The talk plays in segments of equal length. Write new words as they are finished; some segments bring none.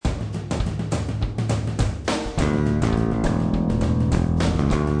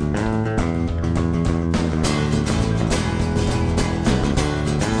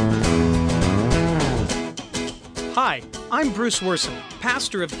I'm Bruce Worson,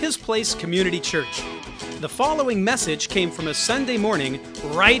 pastor of His Place Community Church. The following message came from a Sunday morning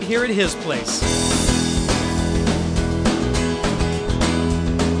right here at His Place.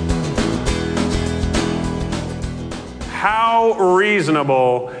 How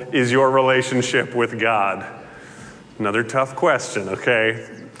reasonable is your relationship with God? Another tough question, okay?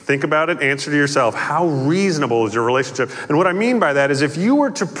 Think about it, answer to yourself. How reasonable is your relationship? And what I mean by that is if you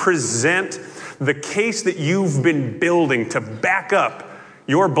were to present the case that you've been building to back up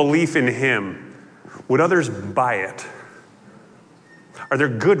your belief in Him, would others buy it? Are there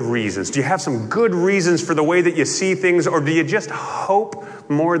good reasons? Do you have some good reasons for the way that you see things, or do you just hope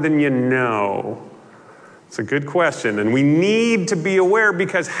more than you know? It's a good question, and we need to be aware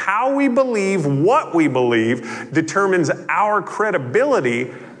because how we believe what we believe determines our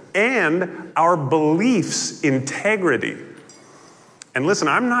credibility and our beliefs' integrity. And listen,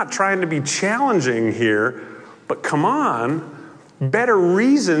 I'm not trying to be challenging here, but come on, better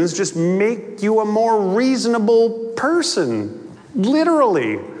reasons just make you a more reasonable person.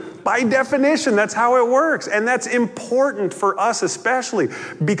 Literally. By definition, that's how it works. And that's important for us especially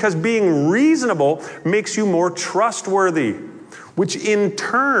because being reasonable makes you more trustworthy, which in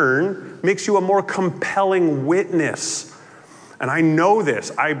turn makes you a more compelling witness. And I know this.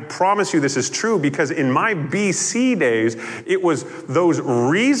 I promise you this is true because in my BC days, it was those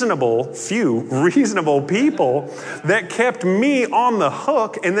few reasonable people that kept me on the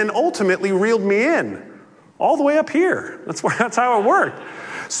hook and then ultimately reeled me in all the way up here. That's how it worked.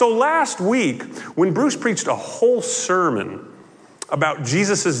 So last week, when Bruce preached a whole sermon about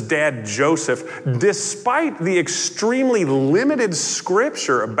Jesus' dad, Joseph, despite the extremely limited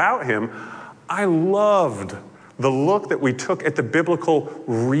scripture about him, I loved the look that we took at the biblical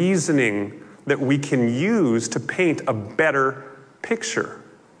reasoning that we can use to paint a better picture.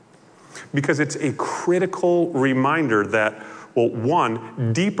 Because it's a critical reminder that, well,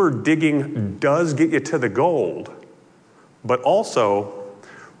 one, deeper digging does get you to the gold, but also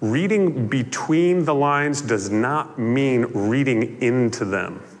reading between the lines does not mean reading into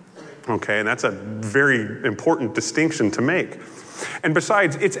them. Okay, and that's a very important distinction to make. And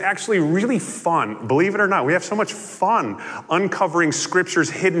besides, it's actually really fun. Believe it or not, we have so much fun uncovering Scripture's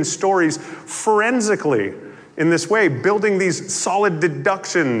hidden stories forensically in this way, building these solid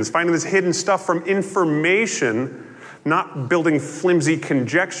deductions, finding this hidden stuff from information, not building flimsy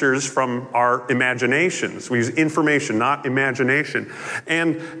conjectures from our imaginations. We use information, not imagination.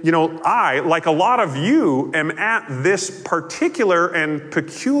 And, I, like a lot of you, am at this particular and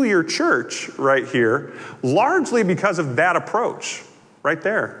peculiar church right here, largely because of that approach right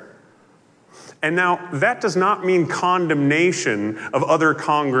there. And now, that does not mean condemnation of other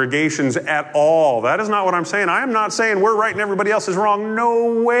congregations at all. That is not what I'm saying. I am not saying we're right and everybody else is wrong.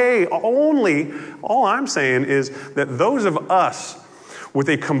 No way. All I'm saying is that those of us with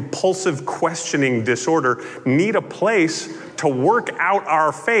a compulsive questioning disorder need a place to work out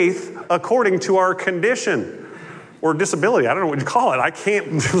our faith according to our condition or disability. I don't know what you call it. I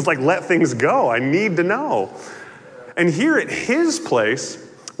can't just let things go. I need to know. And here at His Place,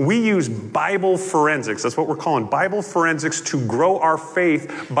 we use Bible forensics. That's what we're calling Bible forensics to grow our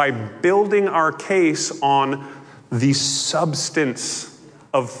faith by building our case on the substance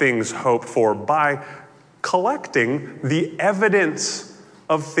of things hoped for, by collecting the evidence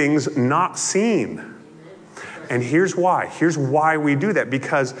of things not seen. And here's why. Here's why we do that.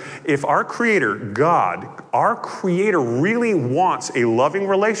 Because if our Creator, God, our Creator really wants a loving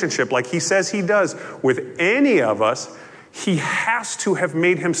relationship like He says He does with any of us, He has to have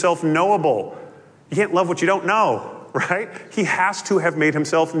made Himself knowable. You can't love what you don't know, right? He has to have made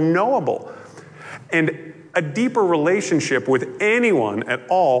Himself knowable. And a deeper relationship with anyone at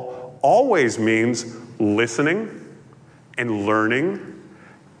all always means listening and learning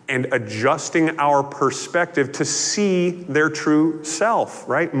and adjusting our perspective to see their true self,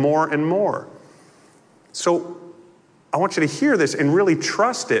 right? More and more. So I want you to hear this and really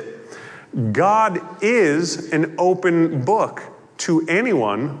trust it. God is an open book to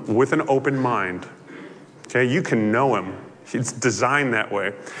anyone with an open mind. Okay, you can know Him. It's designed that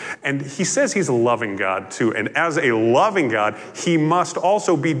way. And He says He's a loving God too. And as a loving God, He must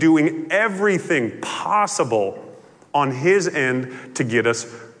also be doing everything possible on His end to get us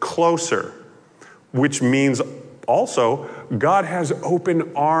closer. Which means also God has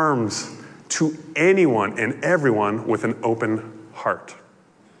open arms to anyone and everyone with an open heart.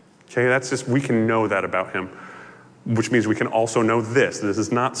 Okay, that's just, we can know that about Him, which means we can also know this. This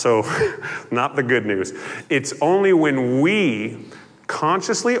is not the good news. It's only when we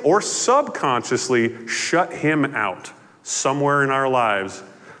consciously or subconsciously shut Him out somewhere in our lives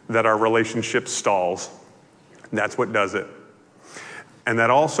that our relationship stalls. That's what does it. And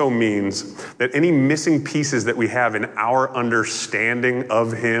that also means that any missing pieces that we have in our understanding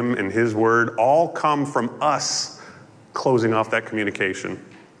of him and his word all come from us closing off that communication.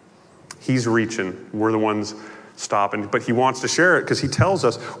 He's reaching. We're the ones stopping. But he wants to share it because he tells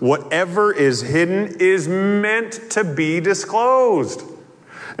us whatever is hidden is meant to be disclosed.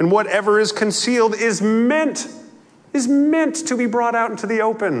 And whatever is concealed is meant to be brought out into the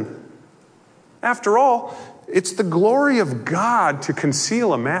open. After all, it's the glory of God to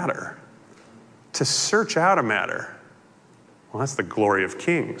conceal a matter, to search out a matter. Well, that's the glory of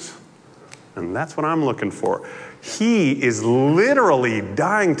kings. And that's what I'm looking for. He is literally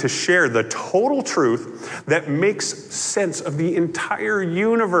dying to share the total truth that makes sense of the entire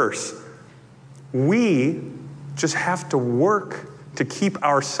universe. We just have to work to keep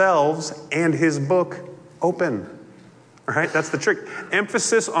ourselves and his book open. All right, that's the trick.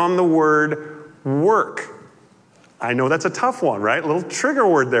 Emphasis on the word work. I know that's a tough one, right? A little trigger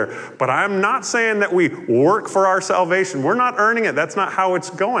word there. But I'm not saying that we work for our salvation. We're not earning it. That's not how it's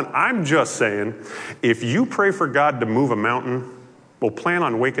going. I'm just saying, if you pray for God to move a mountain, we'll plan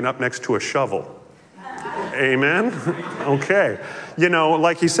on waking up next to a shovel. Amen? Okay. You know,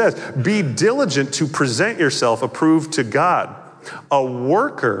 like he says, be diligent to present yourself approved to God. A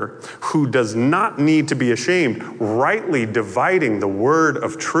worker who does not need to be ashamed, rightly dividing the word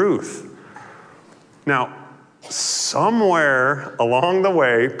of truth. Now, somewhere along the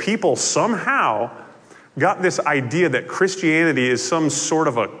way, people somehow got this idea that Christianity is some sort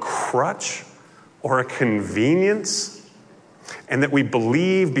of a crutch or a convenience, and that we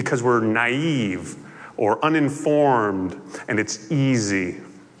believe because we're naive or uninformed, and it's easy.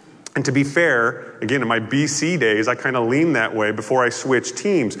 And to be fair, again, in my BC days, I kind of leaned that way before I switched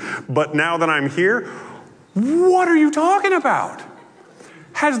teams. But now that I'm here, what are you talking about?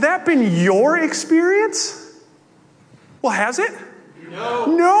 Has that been your experience? Well, has it?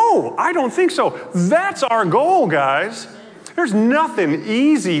 No, I don't think so. That's our goal, guys. There's nothing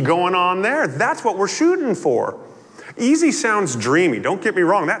easy going on there. That's what we're shooting for. Easy sounds dreamy. Don't get me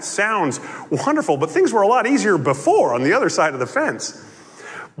wrong. That sounds wonderful, but things were a lot easier before on the other side of the fence.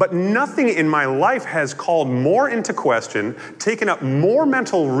 But nothing in my life has called more into question, taken up more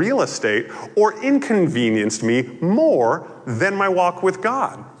mental real estate, or inconvenienced me more than my walk with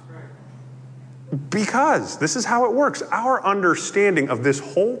God. Because this is how it works. Our understanding of this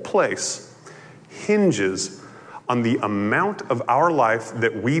whole place hinges on the amount of our life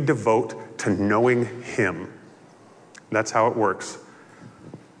that we devote to knowing him. That's how it works.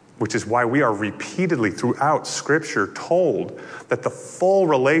 Which is why we are repeatedly throughout Scripture told that the full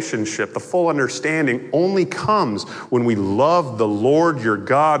relationship, the full understanding only comes when we love the Lord your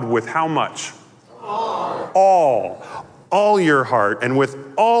God with how much? All your heart, and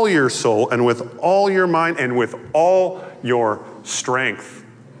with all your soul, and with all your mind, and with all your strength.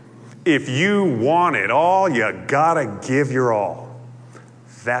 If you want it all, you gotta give your all.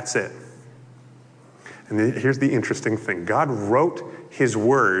 That's it. And here's the interesting thing. God wrote his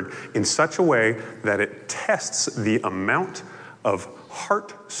word in such a way that it tests the amount of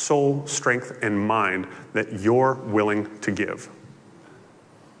heart, soul, strength, and mind that you're willing to give.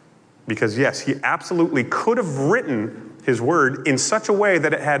 Because yes, he absolutely could have written his word in such a way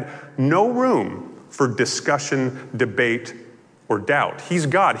that it had no room for discussion, debate, or doubt. He's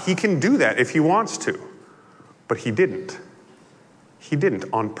God. He can do that if he wants to. But he didn't. He didn't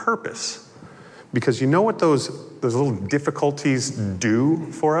on purpose. Because you know what those little difficulties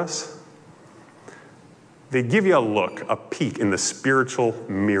do for us? They give you a look, a peek in the spiritual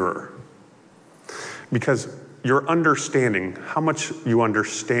mirror. Because your understanding, how much you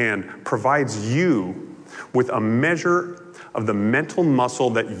understand, provides you with a measure of the mental muscle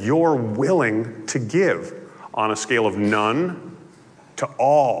that you're willing to give on a scale of none to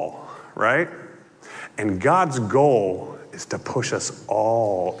all, right? And God's goal is to push us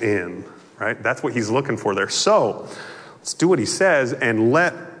all in. Right? That's what he's looking for there. So let's do what he says and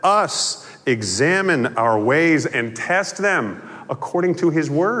let us examine our ways and test them according to his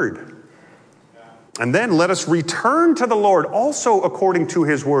word. And then let us return to the Lord also according to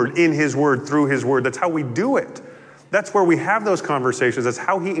his word, in his word, through his word. That's how we do it. That's where we have those conversations. That's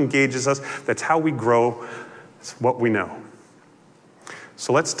how he engages us. That's how we grow. It's what we know.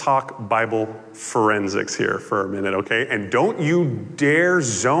 So let's talk Bible forensics here for a minute, okay? And don't you dare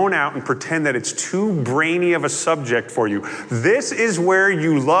zone out and pretend that it's too brainy of a subject for you. This is where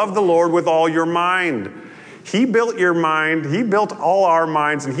you love the Lord with all your mind. He built your mind. He built all our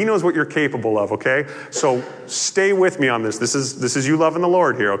minds, and he knows what you're capable of, okay? So stay with me on this. This is you loving the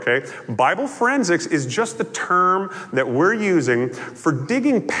Lord here, okay? Bible forensics is just the term that we're using for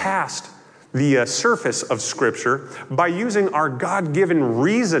digging past the surface of Scripture by using our God-given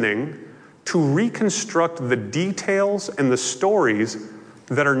reasoning to reconstruct the details and the stories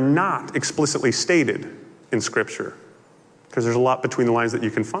that are not explicitly stated in Scripture. Because there's a lot between the lines that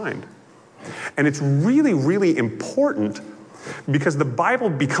you can find. And it's really, really important because the Bible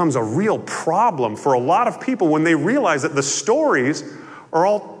becomes a real problem for a lot of people when they realize that the stories are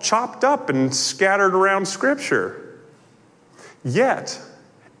all chopped up and scattered around Scripture. Yet,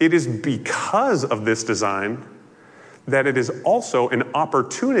 it is because of this design that it is also an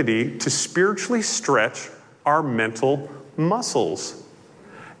opportunity to spiritually stretch our mental muscles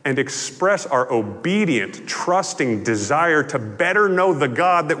and express our obedient, trusting desire to better know the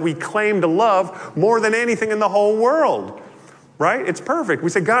God that we claim to love more than anything in the whole world. Right? It's perfect. We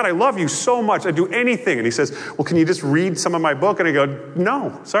say, God, I love you so much. I'd do anything. And he says, well, can you just read some of my book? And I go,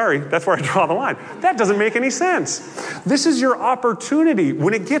 no, sorry. That's where I draw the line. That doesn't make any sense. This is your opportunity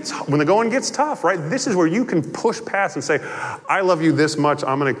when the going gets tough, right? This is where you can push past and say, I love you this much.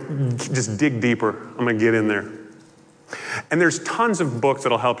 I'm going to just dig deeper. I'm going to get in there. And there's tons of books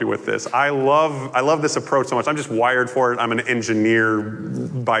that'll help you with this. I love this approach so much. I'm just wired for it. I'm an engineer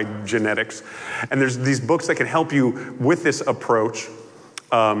by genetics. And there's these books that can help you with this approach.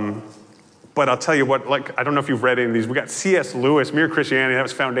 But I'll tell you what, I don't know if you've read any of these. We got C.S. Lewis, Mere Christianity. That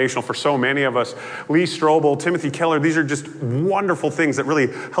was foundational for so many of us. Lee Strobel, Timothy Keller. These are just wonderful things that really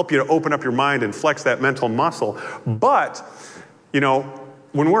help you to open up your mind and flex that mental muscle. But,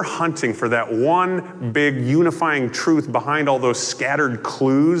 when we're hunting for that one big unifying truth behind all those scattered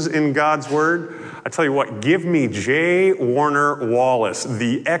clues in God's Word, I tell you what, give me J. Warner Wallace,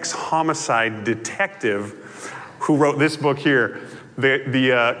 the ex-homicide detective who wrote this book here,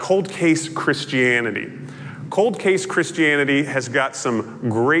 the Cold Case Christianity. Cold Case Christianity has got some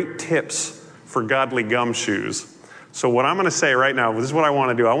great tips for godly gumshoes. So what I'm going to say right now, this is what I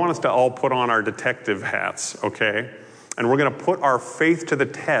want to do. I want us to all put on our detective hats, okay? And we're going to put our faith to the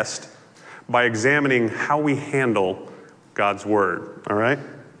test by examining how we handle God's Word, all right?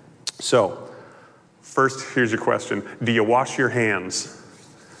 So, first, here's your question. Do you wash your hands?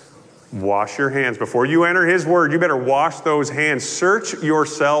 Wash your hands. Before you enter His Word, you better wash those hands. Search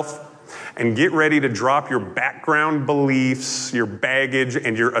yourself and get ready to drop your background beliefs, your baggage,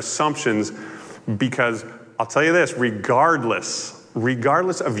 and your assumptions, because I'll tell you this, regardless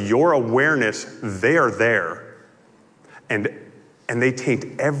of your awareness, they are there. And they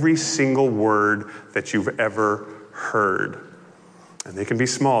taint every single word that you've ever heard. And they can be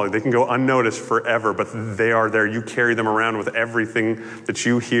small. They can go unnoticed forever, but they are there. You carry them around with everything that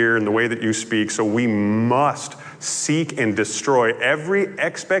you hear and the way that you speak. So we must seek and destroy every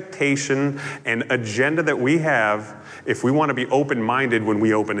expectation and agenda that we have if we want to be open-minded when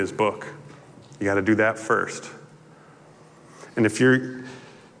we open His book. You got to do that first. And if you're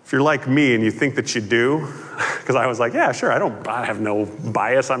like me and you think that you do, because I was like, yeah, sure, I have no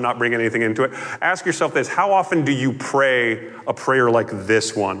bias. I'm not bringing anything into it. Ask yourself this. How often do you pray a prayer like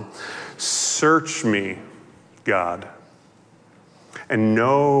this one? Search me, God, and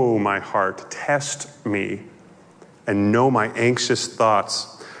know my heart. Test me and know my anxious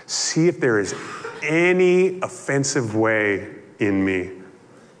thoughts. See if there is any offensive way in me,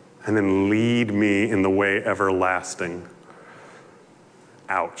 and then lead me in the way everlasting.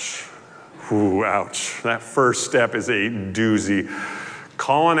 Ouch. Ooh, ouch. That first step is a doozy.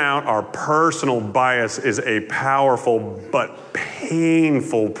 Calling out our personal bias is a powerful but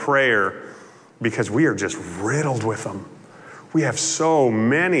painful prayer because we are just riddled with them. We have so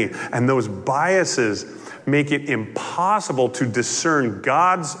many, and those biases make it impossible to discern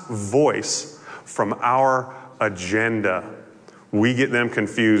God's voice from our agenda. We get them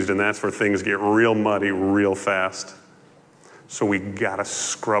confused, and that's where things get real muddy real fast. So we got to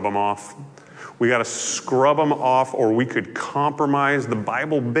scrub them off. We got to scrub them off, or we could compromise the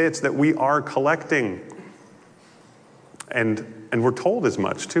Bible bits that we are collecting. And we're told as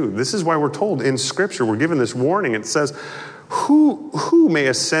much, too. This is why we're told in Scripture, we're given this warning. It says, who may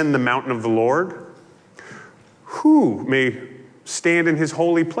ascend the mountain of the Lord? Who may stand in His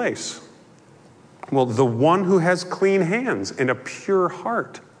holy place? Well, the one who has clean hands and a pure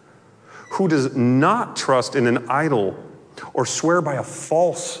heart, who does not trust in an idol or swear by a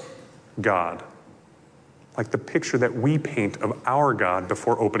false God, like the picture that we paint of our God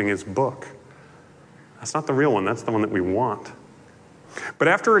before opening His book. That's not the real one. That's the one that we want. But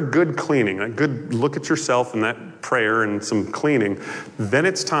after a good cleaning, a good look at yourself and that prayer and some cleaning, then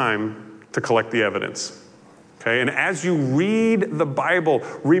it's time to collect the evidence. Okay? And as you read the Bible,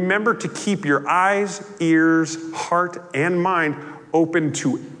 remember to keep your eyes, ears, heart, and mind open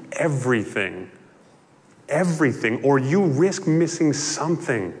to everything, or you risk missing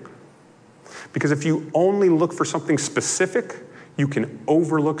something. Because if you only look for something specific, you can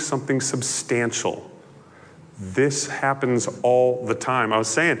overlook something substantial. This happens all the time. I was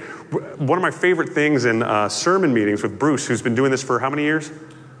saying, one of my favorite things in sermon meetings with Bruce, who's been doing this for how many years?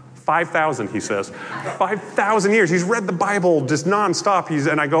 5,000, he says. 5,000 years. He's read the Bible just nonstop.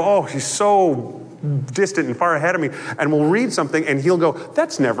 And I go, oh, he's so distant and far ahead of me. And we'll read something, and he'll go,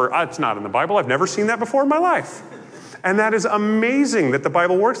 it's not in the Bible. I've never seen that before in my life. And that is amazing that the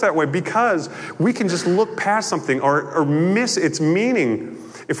Bible works that way, because we can just look past something or miss its meaning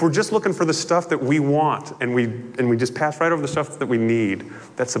if we're just looking for the stuff that we want, and we just pass right over the stuff that we need,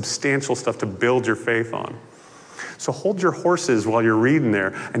 that substantial stuff to build your faith on. So hold your horses while you're reading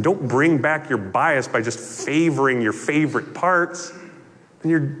there, and don't bring back your bias by just favoring your favorite parts. And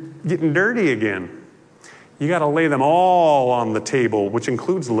you're getting dirty again. You got to lay them all on the table, which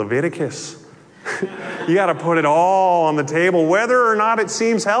includes Leviticus. You got to put it all on the table, whether or not it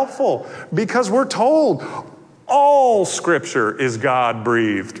seems helpful, because we're told all Scripture is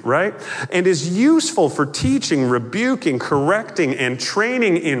God-breathed, right? And is useful for teaching, rebuking, correcting, and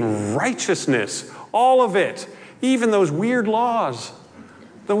training in righteousness. All of it. Even those weird laws.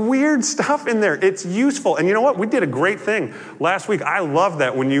 The weird stuff in there. It's useful. And you know what? We did a great thing last week. I love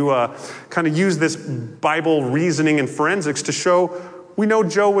that when you kind of use this Bible reasoning and forensics to show we know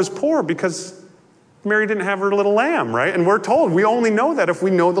Joe was poor because Mary didn't have her little lamb, right? And we're told we only know that if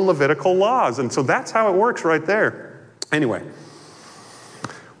we know the Levitical laws. And so that's how it works right there. Anyway,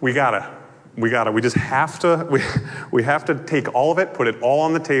 we just have to, we have to take all of it, put it all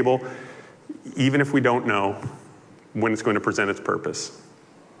on the table, even if we don't know when it's going to present its purpose.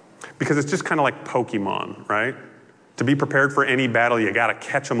 Because it's just kind of like Pokemon, right? To be prepared for any battle, you got to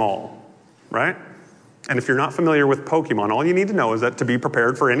catch them all, right? And if you're not familiar with Pokemon, all you need to know is that to be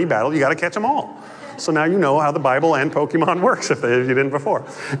prepared for any battle, you got to catch them all. So now you know how the Bible and Pokemon works if you didn't before.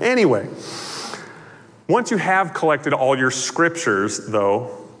 Anyway, once you have collected all your scriptures,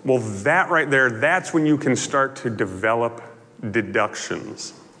 though, well, that right there, that's when you can start to develop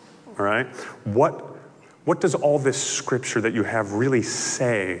deductions, all right? What does all this scripture that you have really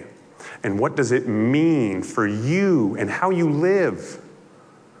say? And what does it mean for you and how you live?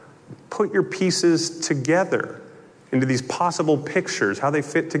 Put your pieces together into these possible pictures, how they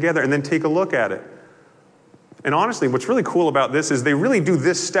fit together, and then take a look at it. And honestly, what's really cool about this is they really do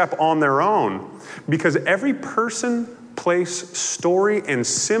this step on their own, because every person, place, story, and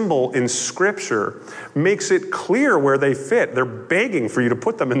symbol in Scripture makes it clear where they fit. They're begging for you to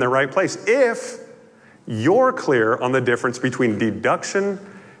put them in the right place if you're clear on the difference between deduction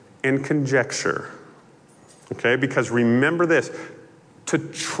and conjecture. Okay? Because remember this,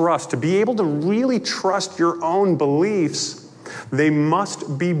 to be able to really trust your own beliefs, they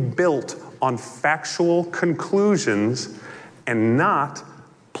must be built on factual conclusions and not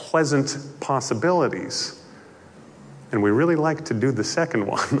pleasant possibilities. And we really like to do the second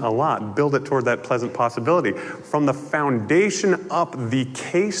one a lot, build it toward that pleasant possibility. From the foundation up, the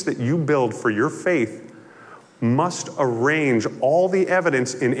case that you build for your faith must arrange all the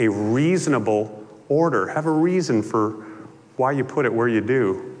evidence in a reasonable order. Have a reason for why you put it where you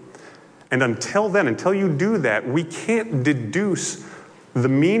do. And until you do that, we can't deduce the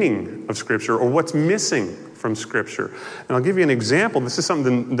meaning of Scripture or what's missing from Scripture. And I'll give you an example. This is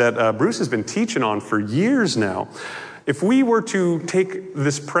something that Bruce has been teaching on for years now. If we were to take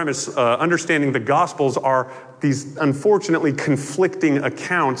this premise, understanding the Gospels are these unfortunately conflicting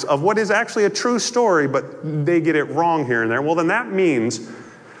accounts of what is actually a true story, but they get it wrong here and there, well, then that means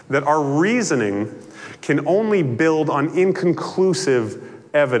that our reasoning can only build on inconclusive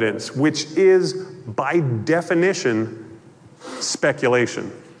evidence, which is, by definition,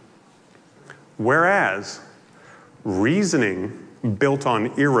 speculation. Whereas reasoning built on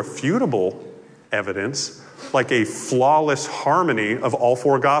irrefutable evidence, like a flawless harmony of all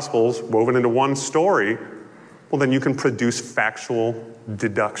four Gospels woven into one story, well, then you can produce factual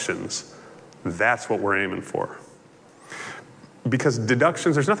deductions. That's what we're aiming for. Because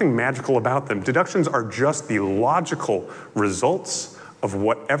deductions, there's nothing magical about them. Deductions are just the logical results of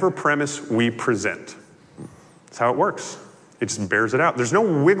whatever premise we present. That's how it works. It just bears it out. There's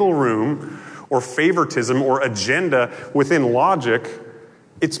no wiggle room or favoritism or agenda within logic.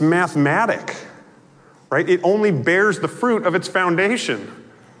 It's mathematic, right? It only bears the fruit of its foundation.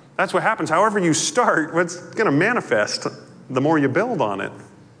 That's what happens. However you start, what's going to manifest the more you build on it.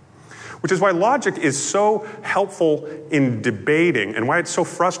 Which is why logic is so helpful in debating and why it's so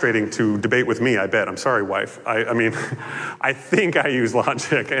frustrating to debate with me, I bet. I'm sorry, wife. I mean, I think I use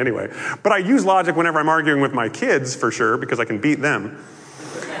logic anyway. But I use logic whenever I'm arguing with my kids, for sure, because I can beat them.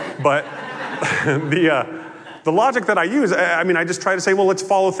 But The logic that I use, I just try to say, well, let's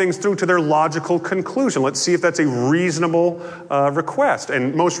follow things through to their logical conclusion. Let's see if that's a reasonable request.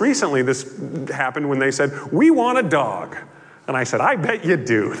 And most recently, this happened when they said, we want a dog. And I said, I bet you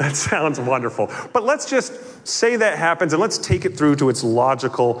do. That sounds wonderful. But let's just say that happens, and let's take it through to its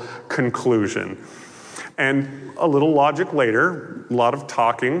logical conclusion. And a little logic later, a lot of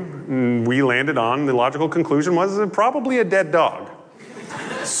talking, we landed on the logical conclusion was probably a dead dog.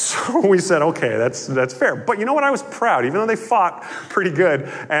 So we said, okay, that's fair. But you know what? I was proud, even though they fought pretty good.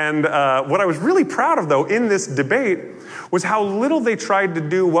 And what I was really proud of, though, in this debate was how little they tried to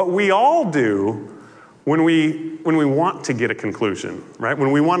do what we all do when we want to get a conclusion, right?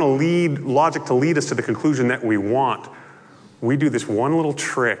 When we want to logic to lead us to the conclusion that we want, we do this one little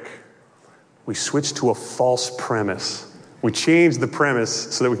trick. We switch to a false premise. We change the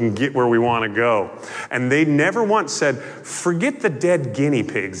premise so that we can get where we want to go. And they never once said, forget the dead guinea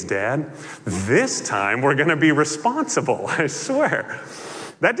pigs, Dad. This time we're going to be responsible, I swear.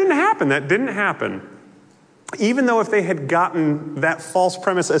 That didn't happen. Even though if they had gotten that false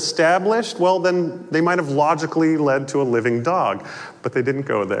premise established, well, then they might have logically led to a living dog. But they didn't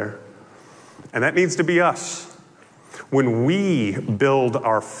go there. And that needs to be us. When we build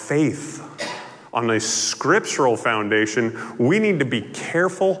our faith on a scriptural foundation, we need to be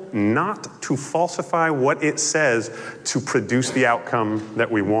careful not to falsify what it says to produce the outcome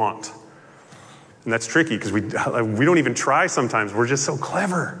that we want. And that's tricky because we don't even try sometimes. We're just so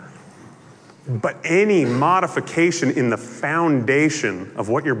clever. But any modification in the foundation of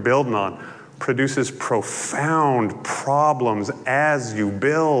what you're building on produces profound problems as you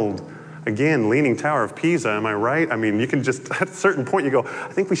build. Again, Leaning Tower of Pisa, am I right? You can just, at a certain point you go,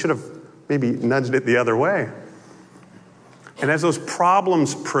 I think we should have maybe nudged it the other way. And as those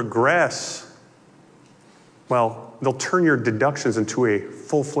problems progress, well, they'll turn your deductions into a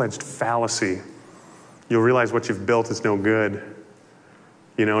full-fledged fallacy. You'll realize what you've built is no good.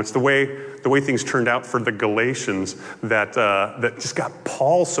 It's the way things turned out for the Galatians that just got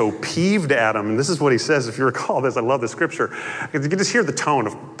Paul so peeved at them. And this is what he says, if you recall this, I love the scripture. You can just hear the tone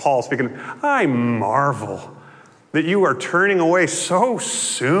of Paul speaking. I marvel that you are turning away so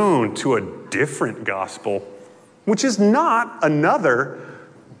soon to a different gospel, which is not another,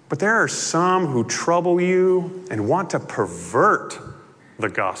 but there are some who trouble you and want to pervert the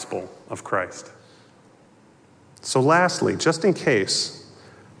gospel of Christ. So lastly, just in case,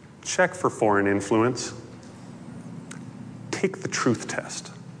 check for foreign influence. Take the truth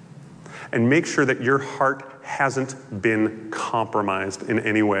test and make sure that your heart hasn't been compromised in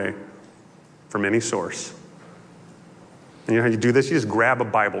any way from any source. And you know how you do this? You just grab a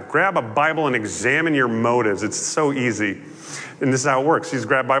Bible. Grab a Bible and examine your motives. It's so easy. And this is how it works. You just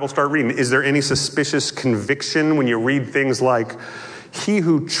grab a Bible, start reading. Is there any suspicious conviction when you read things like, he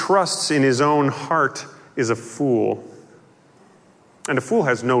who trusts in his own heart is a fool? And a fool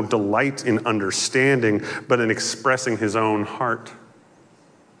has no delight in understanding, but in expressing his own heart.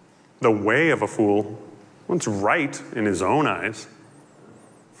 The way of a fool, well, it's right in his own eyes.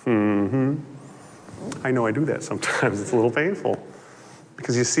 I know I do that sometimes. It's a little painful.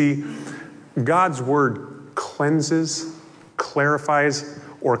 Because you see, God's word cleanses, clarifies,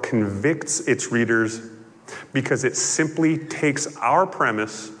 or convicts its readers because it simply takes our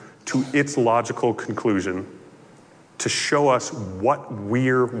premise to its logical conclusion to show us what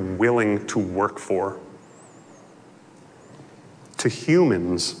we're willing to work for. To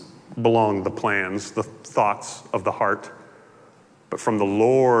humans belong the plans, the thoughts of the heart. But from the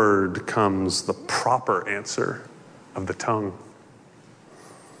Lord comes the proper answer of the tongue.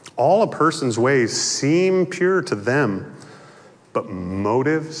 All a person's ways seem pure to them, but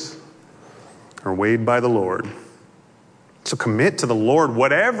motives are weighed by the Lord. So commit to the Lord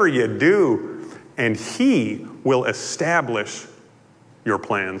whatever you do, and He will establish your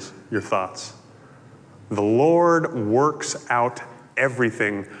plans, your thoughts. The Lord works out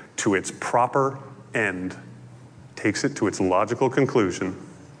everything to its proper end, takes it to its logical conclusion,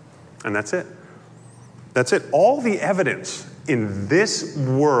 and that's it. That's it. All the evidence in this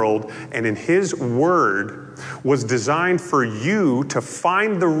world and in His Word was designed for you to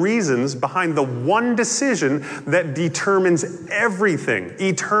find the reasons behind the one decision that determines everything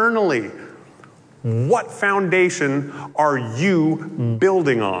eternally. What foundation are you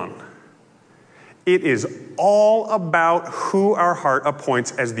building on? It is all about who our heart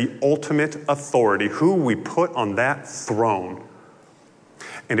appoints as the ultimate authority, who we put on that throne.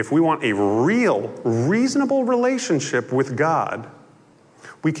 And if we want a real, reasonable relationship with God,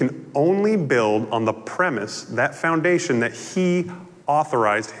 we can only build on the premise, that foundation that He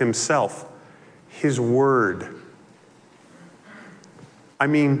authorized Himself, His Word. I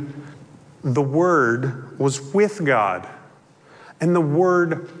mean, The Word was with God, and the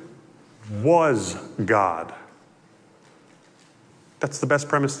Word was God. That's the best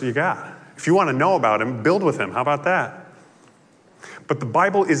premise that you got. If you want to know about him, build with him. How about that? But the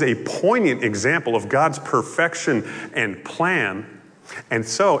Bible is a poignant example of God's perfection and plan. And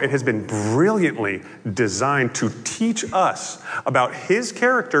so it has been brilliantly designed to teach us about his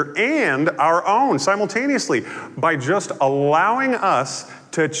character and our own simultaneously by just allowing us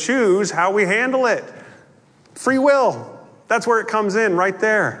to choose how we handle it. Free will. That's where it comes in, right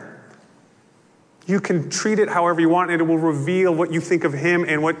there. You can treat it however you want, and it will reveal what you think of him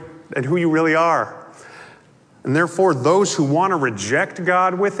and who you really are. And therefore, those who want to reject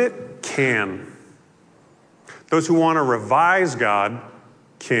God with it can. Those who want to revise God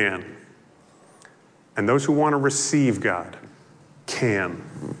can. And those who want to receive God can.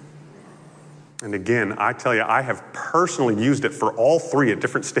 And again, I tell you, I have personally used it for all three at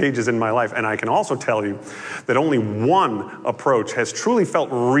different stages in my life. And I can also tell you that only one approach has truly felt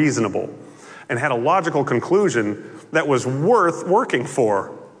reasonable and had a logical conclusion that was worth working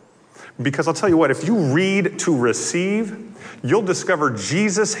for. Because I'll tell you what, if you read to receive, you'll discover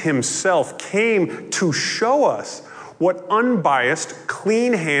Jesus himself came to show us what unbiased,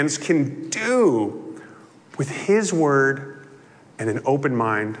 clean hands can do with his word and an open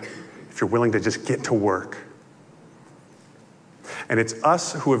mind if you're willing to just get to work. And it's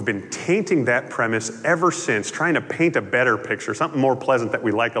us who have been tainting that premise ever since, trying to paint a better picture, something more pleasant that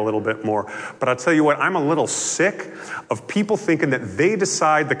we like a little bit more. But I'll tell you what, I'm a little sick of people thinking that they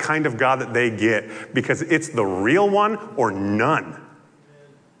decide the kind of God that they get because it's the real one or none.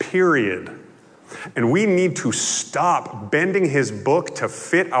 Period. And we need to stop bending his book to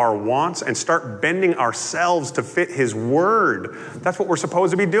fit our wants and start bending ourselves to fit his word. That's what we're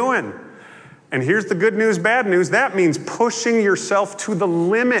supposed to be doing. And here's the good news, bad news. That means pushing yourself to the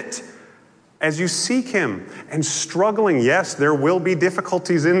limit as you seek him and struggling. Yes, there will be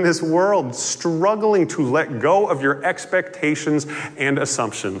difficulties in this world. Struggling to let go of your expectations and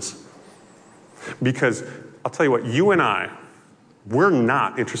assumptions. Because I'll tell you what, you and I, we're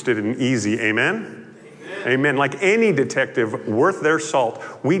not interested in easy. Amen? Amen. Like any detective worth their salt,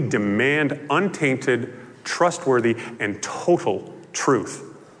 we demand untainted, trustworthy, and total truth.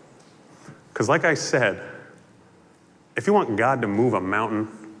 Because like I said, if you want God to move a mountain,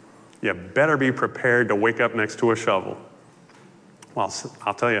 you better be prepared to wake up next to a shovel. Well,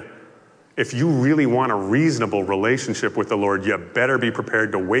 I'll tell you, if you really want a reasonable relationship with the Lord, you better be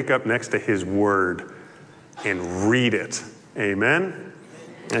prepared to wake up next to his word and read it. Amen?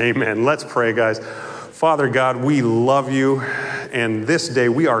 Amen. Let's pray, guys. Father God, we love you, and this day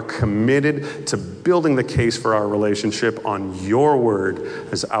we are committed to building the case for our relationship on your word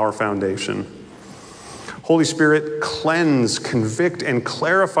as our foundation. Holy Spirit, cleanse, convict, and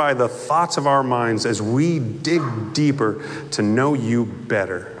clarify the thoughts of our minds as we dig deeper to know you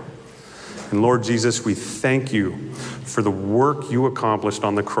better. And Lord Jesus, we thank you for the work you accomplished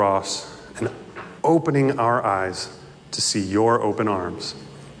on the cross and opening our eyes to see your open arms.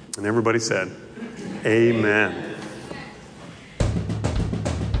 And everybody said, amen.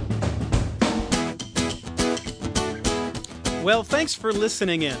 Well, thanks for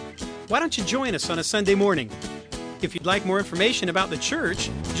listening in. Why don't you join us on a Sunday morning? If you'd like more information about the church,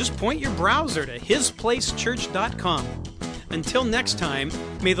 just point your browser to hisplacechurch.com. Until next time,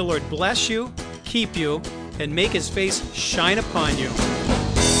 may the Lord bless you, keep you, and make his face shine upon you.